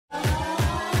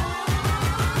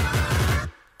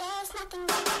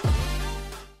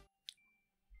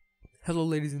Hello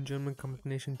ladies and gentlemen, Comic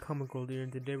Nation, Comic World here,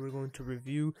 and today we're going to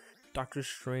review Doctor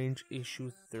Strange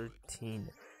issue 13.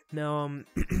 Now,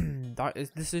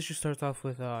 this issue starts off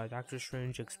with Doctor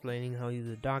Strange explaining how he's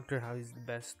a doctor, how he's the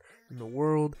best in the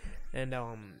world, and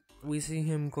we see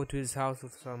him go to his house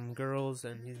with some girls,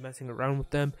 and he's messing around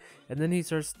with them, and then he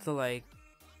starts to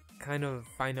kind of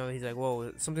find out, he's like,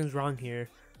 whoa, something's wrong here.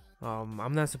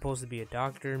 I'm not supposed to be a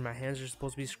doctor, my hands are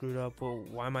supposed to be screwed up, well,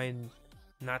 why am I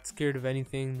not scared of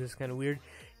anything? This is kind of weird.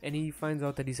 And he finds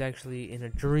out that he's actually in a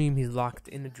dream. He's locked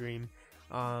in a dream,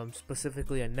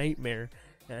 specifically a nightmare,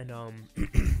 and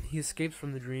he escapes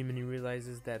from the dream, and he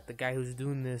realizes that the guy who's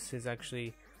doing this is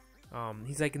actually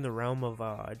he's like in the realm of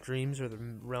dreams, or the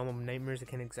realm of nightmares. I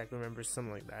can't exactly remember,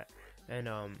 something like that. And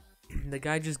the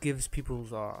guy just gives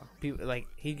people's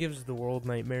he gives the world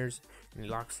nightmares, and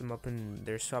he locks them up in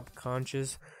their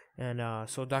subconscious. And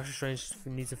so Doctor Strange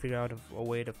needs to figure out a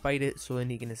way to fight it, so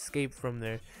then he can escape from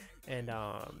there. And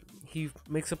he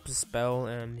makes up a spell,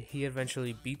 and he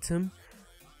eventually beats him.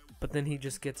 But then he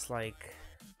just gets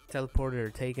teleported or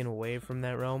taken away from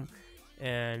that realm,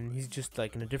 and he's just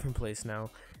in a different place now.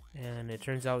 And it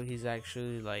turns out he's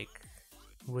actually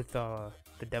with the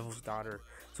devil's daughter.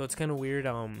 So it's kind of weird.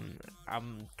 I'm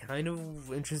kind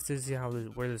of interested to see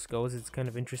where this goes. It's kind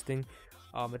of interesting.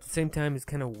 At the same time, it's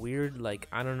kind of weird.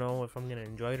 I don't know if I'm gonna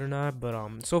enjoy it or not, but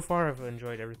so far I've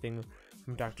enjoyed everything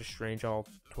from Doctor Strange, all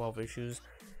 12 issues.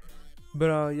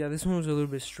 But yeah, this one was a little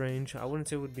bit strange. I wouldn't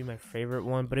say it would be my favorite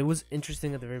one, but it was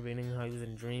interesting at the very beginning how he was in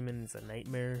a dream and it's a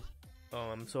nightmare.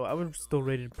 So I would still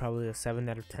rate it probably a 7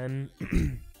 out of 10.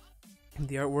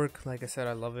 The artwork, like I said,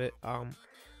 I love it.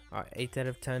 8 out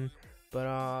of 10. But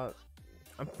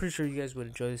I'm pretty sure you guys would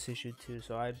enjoy this issue too,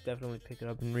 so I'd definitely pick it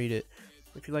up and read it.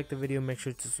 If you like the video, make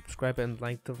sure to subscribe and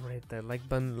hit that like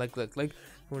button. If you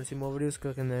want to see more videos,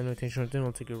 click on the notification button.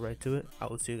 I'll take you right to it. I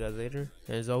will see you guys later.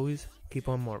 And as always, keep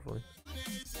on marveling.